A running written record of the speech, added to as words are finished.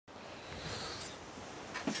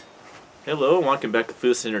Hello, and welcome back to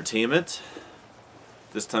Foos Entertainment.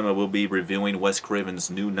 This time I will be reviewing Wes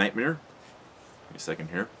Craven's New Nightmare. Give me a second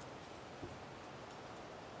here.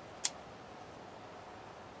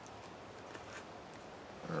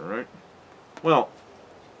 Alright. Well,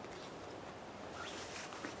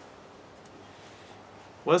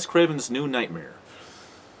 Wes Craven's New Nightmare.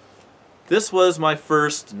 This was my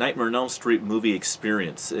first Nightmare on Elm Street movie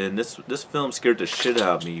experience, and this film scared the shit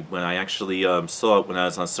out of me when I actually saw it when I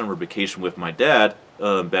was on summer vacation with my dad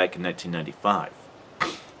back in 1995.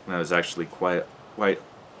 When I was actually quite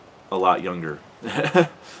a lot younger.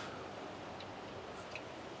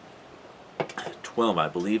 12, I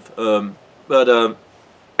believe.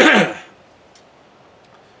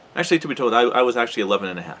 Actually, to be told, I was actually 11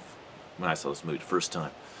 and a half when I saw this movie the first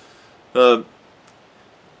time.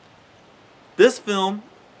 This film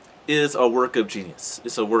is a work of genius.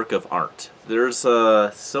 It's a work of art. There's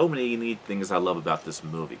so many neat things I love about this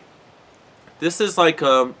movie. This is like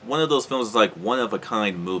one of those films is like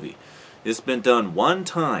one-of-a-kind movie. It's been done one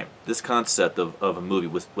time. This concept of a movie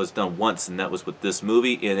was done once, and that was with this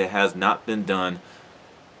movie, and it has not been done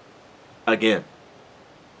again.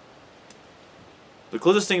 The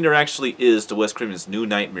closest thing there actually is to Wes Craven's New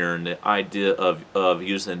Nightmare and the idea of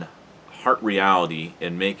using heart reality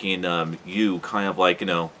and making you kind of like, you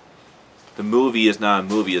know, the movie is not a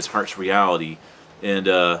movie, it's heart's reality, and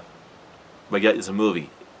but yet it's a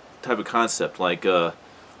movie type of concept. Like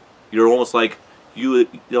you're almost like you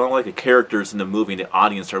don't like the characters in the movie, and the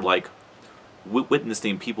audience are like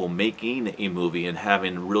witnessing people making a movie and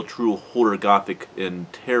having real true horror gothic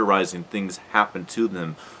and terrorizing things happen to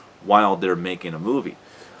them while they're making a movie.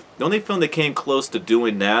 The only film that came close to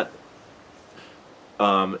doing that,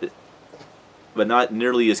 but not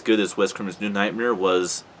nearly as good as Wes Craven's New Nightmare,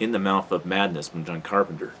 was In the Mouth of Madness from John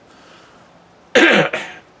Carpenter.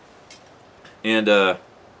 And that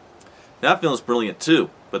film's brilliant too,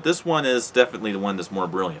 but this one is definitely the one that's more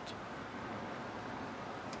brilliant.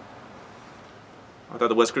 I thought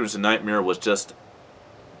the Wes Craven's New Nightmare was just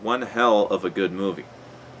one hell of a good movie.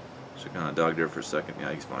 Check on a dog there for a second.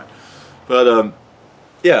 Yeah, he's fine. But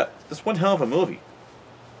yeah, it's one hell of a movie.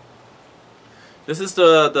 This is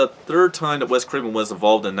the third time that Wes Craven was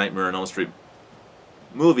involved in Nightmare on Elm Street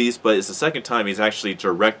movies, but it's the second time he's actually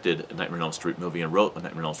directed a Nightmare on Elm Street movie and wrote a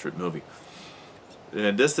Nightmare on Elm Street movie.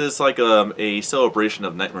 And this is like a celebration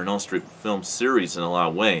of Nightmare on Elm Street film series in a lot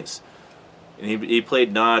of ways. And he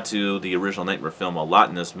played nod to the original Nightmare film a lot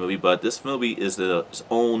in this movie, but this movie is its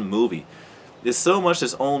own movie. It's so much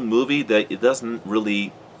its own movie that it doesn't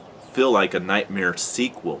really feel like a Nightmare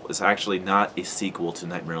sequel. It's actually not a sequel to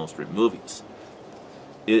Nightmare on Elm Street movies.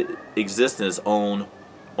 It exists in its own,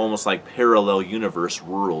 almost like parallel universe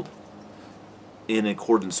world in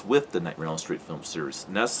accordance with the Nightmare on Elm Street film series.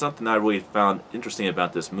 And that's something I really found interesting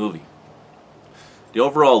about this movie. The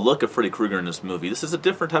overall look of Freddy Krueger in this movie. This is a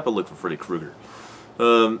different type of look for Freddy Krueger.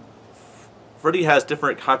 Freddy has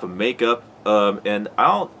different type of makeup, and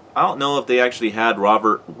I don't know if they actually had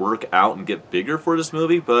Robert work out and get bigger for this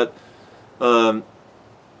movie, but even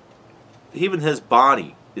his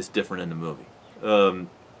body is different in the movie.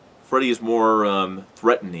 Freddy is more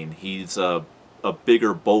threatening. He's a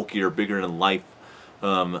bigger, bulkier, bigger than life,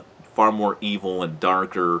 far more evil and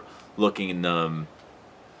darker looking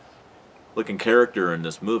character in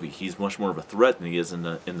this movie. He's much more of a threat than he is in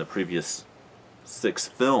the previous 6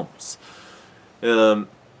 films. The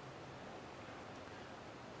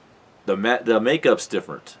makeup's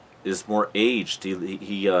different. It's more aged.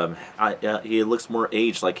 He looks more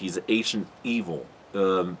aged, like he's ancient evil.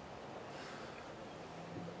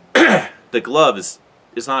 The glove is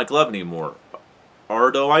not a glove anymore.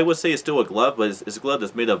 Although I would say it's still a glove, but it's a glove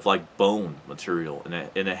that's made of like bone material, and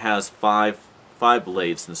it has five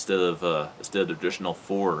blades instead of the traditional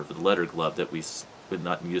 4 of the leather glove that we've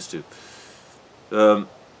not used to. A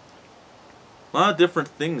lot of different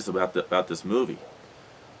things about this movie.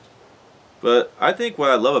 But I think what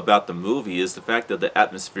I love about the movie is the fact that the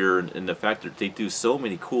atmosphere and the fact that they do so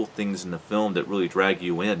many cool things in the film that really drag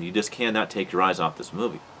you in. You just cannot take your eyes off this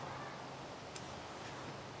movie.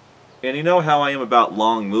 And you know how I am about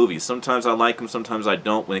long movies. Sometimes I like them, sometimes I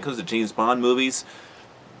don't. When it comes to James Bond movies,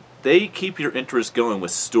 they keep your interest going with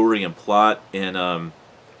story and plot and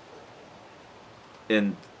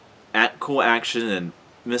cool action and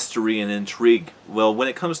mystery and intrigue. Well, when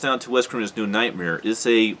it comes down to Wes Craven's New Nightmare, it's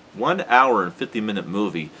a 1 hour and 50-minute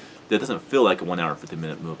movie that doesn't feel like a 1 hour and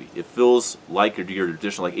 50-minute movie. It feels like your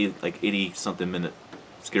traditional like 80-something minute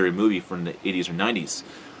scary movie from the 80s or 90s.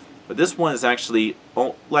 But this one is actually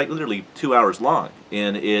like literally 2 hours long,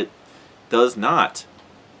 and it does not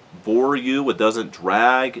bore you. It doesn't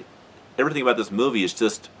drag. Everything about this movie is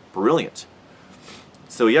just brilliant.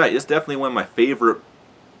 So yeah, it's definitely one of my favorite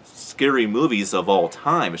scary movies of all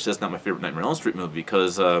time. It's just not my favorite Nightmare on Elm Street movie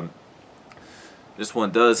because this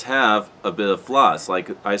one does have a bit of flaws.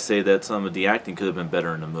 Like I say that some of the acting could have been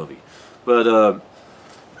better in the movie. But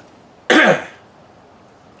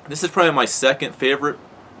this is probably my second favorite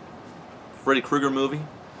Freddy Krueger movie.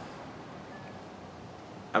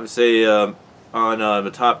 I would say on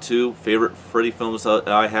the top two favorite Freddy films that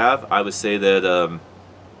I have, I would say that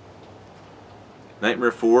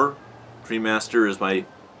Nightmare 4, Dream Master is my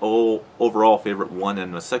overall favorite one,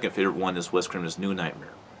 and the second favorite one is Wes Craven's New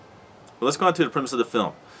Nightmare. But let's go on to the premise of the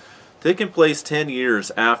film. Taking place 10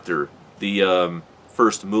 years after the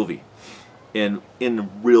first movie, in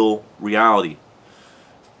real reality,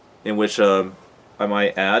 in which I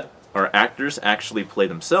might add, our actors actually play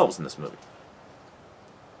themselves in this movie.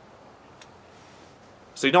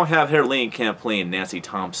 So you don't have Heather Langenkamp playing Nancy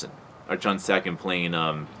Thompson, or John Sackett playing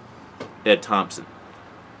Ed Thompson.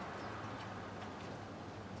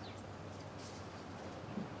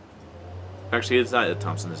 Actually, it's not Ed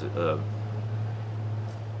Thompson, is it?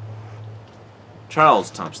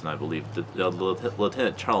 Charles Thompson, I believe,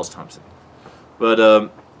 Lieutenant Charles Thompson.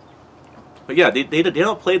 But yeah, they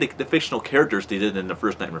don't play the fictional characters they did in the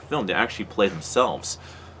first Nightmare film. They actually play themselves.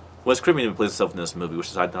 Wes Craven even plays himself in this movie,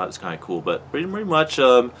 which I thought was kind of cool. But pretty much,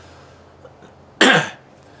 Heather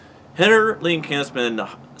Langenkamp's been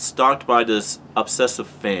stalked by this obsessive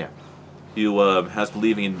fan who has been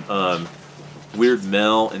leaving weird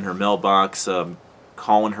mail in her mailbox,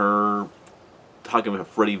 calling her, talking with a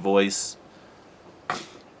Freddy voice,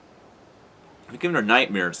 giving her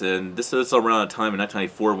nightmares. And this is around a time in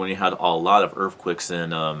 1994 when you had a lot of earthquakes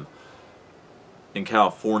in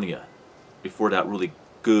California, before that really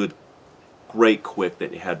great quake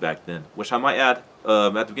that they had back then. Which I might add,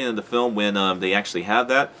 at the beginning of the film, when they actually have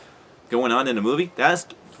that going on in the movie, that's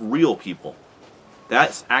real, people.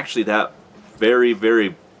 That's actually that very,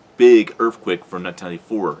 very big earthquake from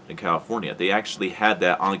 1994 in California. They actually had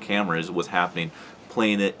that on camera as it was happening,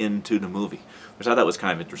 playing it into the movie, which I thought was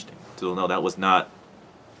kind of interesting. So no, that was not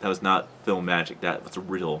film magic. That was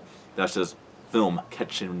real. That's just film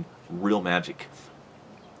catching real magic.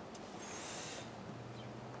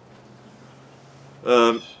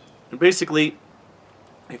 And basically,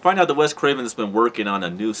 you find out that Wes Craven has been working on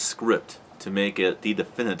a new script to make it the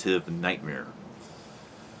definitive Nightmare.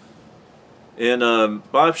 And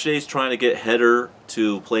Bob Shaye's trying to get Heather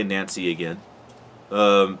to play Nancy again.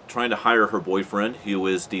 Trying to hire her boyfriend, who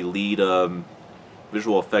is the lead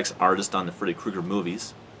visual effects artist on the Freddy Krueger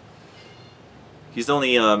movies. He's the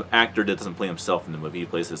only actor that doesn't play himself in the movie. He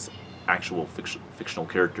plays this actual fictional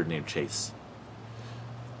character named Chase.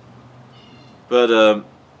 But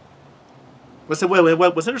what's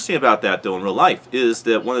interesting about that, though, in real life, is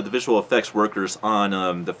that one of the visual effects workers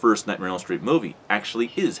on the first Nightmare on Elm Street movie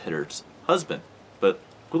actually is Heather's husband, but a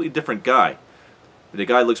completely different guy. The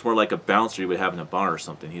guy looks more like a bouncer you would have in a bar or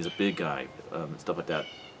something. He's a big guy, and stuff like that.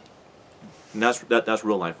 And that's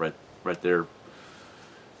real life right there.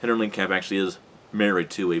 Heather Langenkamp actually is married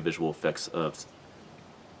to a visual effects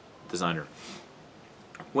designer.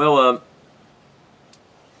 Well,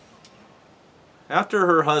 after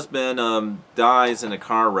her husband dies in a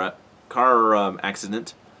car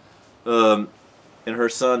accident, and her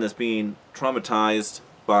son is being traumatized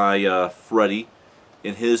by Freddy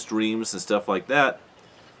in his dreams and stuff like that,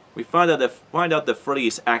 we find out that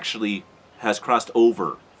Freddy actually has crossed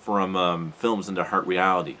over from films into hard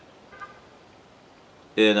reality.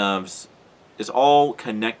 It is all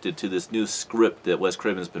connected to this new script that Wes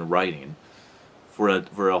Craven's been writing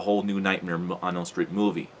for a whole new Nightmare on Elm Street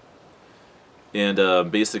movie.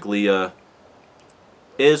 And basically,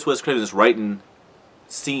 as Wes Craven is writing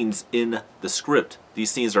scenes in the script, these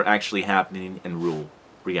scenes are actually happening in real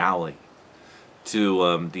reality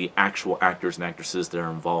to the actual actors and actresses that are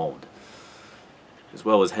involved, as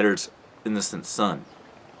well as Heather's innocent son.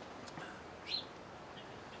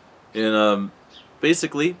 And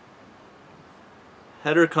basically,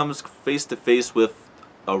 Heather comes face to face with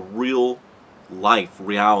a real life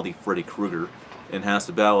reality Freddy Krueger and has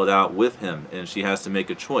to battle it out with him, and she has to make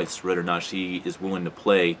a choice whether or not she is willing to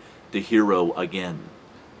play the hero again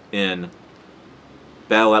and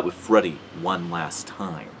battle out with Freddy one last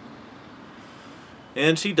time.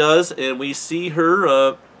 And she does, and we see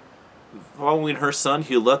her following her son.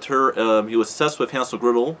 He left her. He was obsessed with Hansel and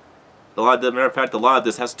Gretel. Matter of fact, a lot of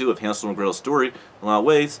this has to do with Hansel and Gretel's story in a lot of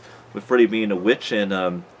ways, with Freddy being a witch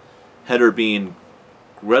and Heather being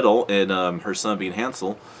Gretel and her son being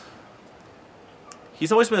Hansel.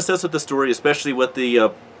 He's always been obsessed with the story, especially with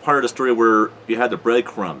the part of the story where you had the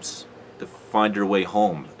breadcrumbs to find your way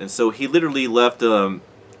home. And so he literally left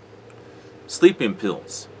sleeping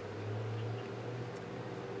pills,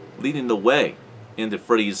 leading the way into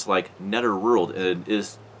Freddy's like nether world, and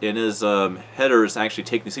his header is actually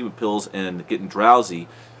taking the sleeping pills and getting drowsy.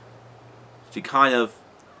 She kind of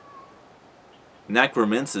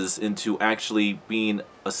necromances into actually being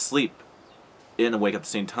asleep and awake at the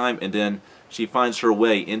same time, and then she finds her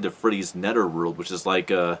way into Freddy's nether world, which is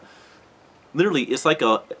like literally it's like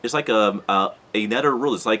a nether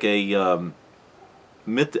world. It's like a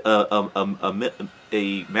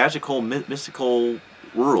magical mystical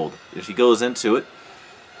world. And she goes into it,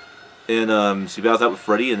 and she battles out with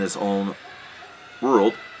Freddy in his own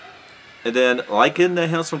world. And then, like in the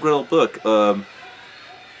Hansel and Gretel book,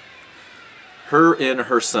 her and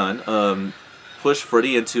her son push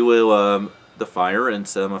Freddy into the fire and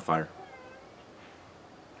set him on fire.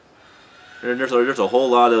 And there's a whole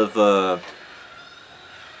lot of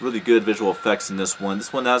really good visual effects in this one.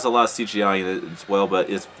 This one has a lot of CGI in it as well, but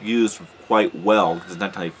it's used quite well because it's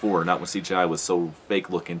 1994, not when CGI was so fake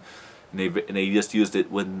looking. And they just used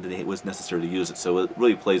it when it was necessary to use it, so it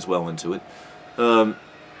really plays well into it.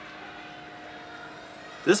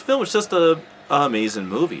 This film is just an amazing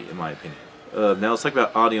movie, in my opinion. Now let's talk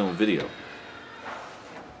about audio and video.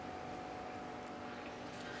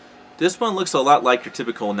 This one looks a lot like your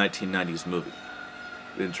typical 1990s movie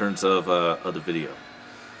in terms of the video.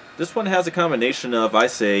 This one has a combination of, I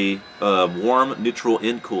say, warm, neutral,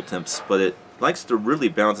 and cool temps, but it likes to really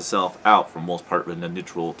balance itself out for the most part in a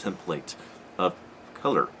neutral template of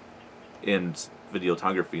color in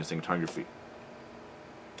videography and cinematography.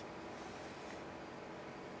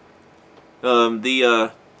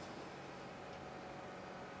 The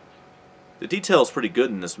detail is pretty good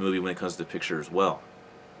in this movie when it comes to the picture as well.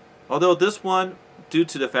 Although this one, due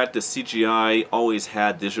to the fact that CGI always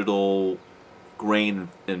had digital grain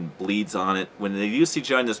and bleeds on it, when they used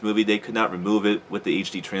CGI in this movie, they could not remove it with the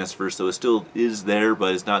HD transfer, so it still is there,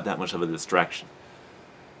 but it's not that much of a distraction.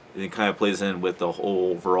 And it kind of plays in with the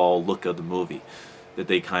whole overall look of the movie that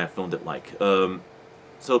they kind of filmed it like. So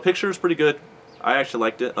the picture is pretty good. I actually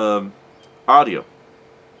liked it. Audio.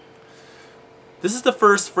 This is the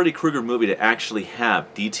first Freddy Krueger movie to actually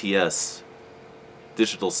have DTS,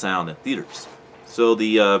 digital sound, in theaters. So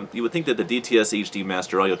the you would think that the DTS HD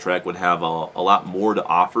Master Audio Track would have a lot more to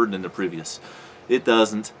offer than the previous. It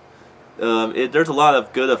doesn't. There's a lot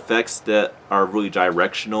of good effects that are really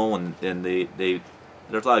directional, and there's a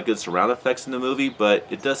lot of good surround effects in the movie, but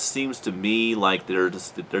it just seems to me like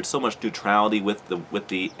there's so much neutrality with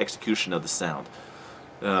the execution of the sound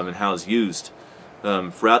and how it's used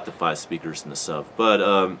throughout the 5 speakers in the sub.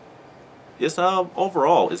 But it's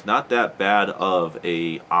overall, it's not that bad of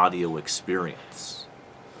a audio experience.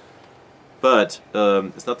 But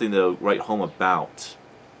it's nothing to write home about.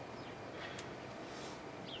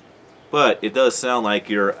 But it does sound like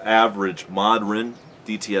your average modern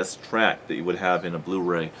DTS track that you would have in a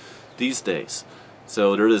Blu-ray these days.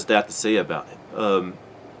 So there is that to say about it.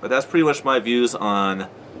 But that's pretty much my views on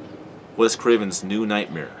Wes Craven's New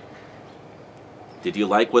Nightmare. Did you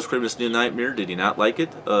like Wes Craven's New Nightmare? Did you not like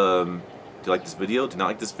it? Do you like this video? Do you not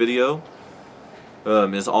like this video?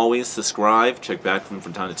 As always, subscribe. Check back from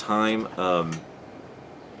time to time.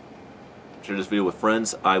 Share this video with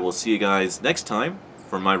friends. I will see you guys next time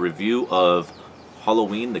for my review of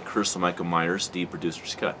Halloween, The Curse of Michael Myers, the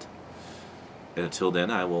producer's cut. And until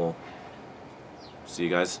then, I will see you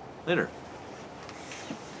guys later.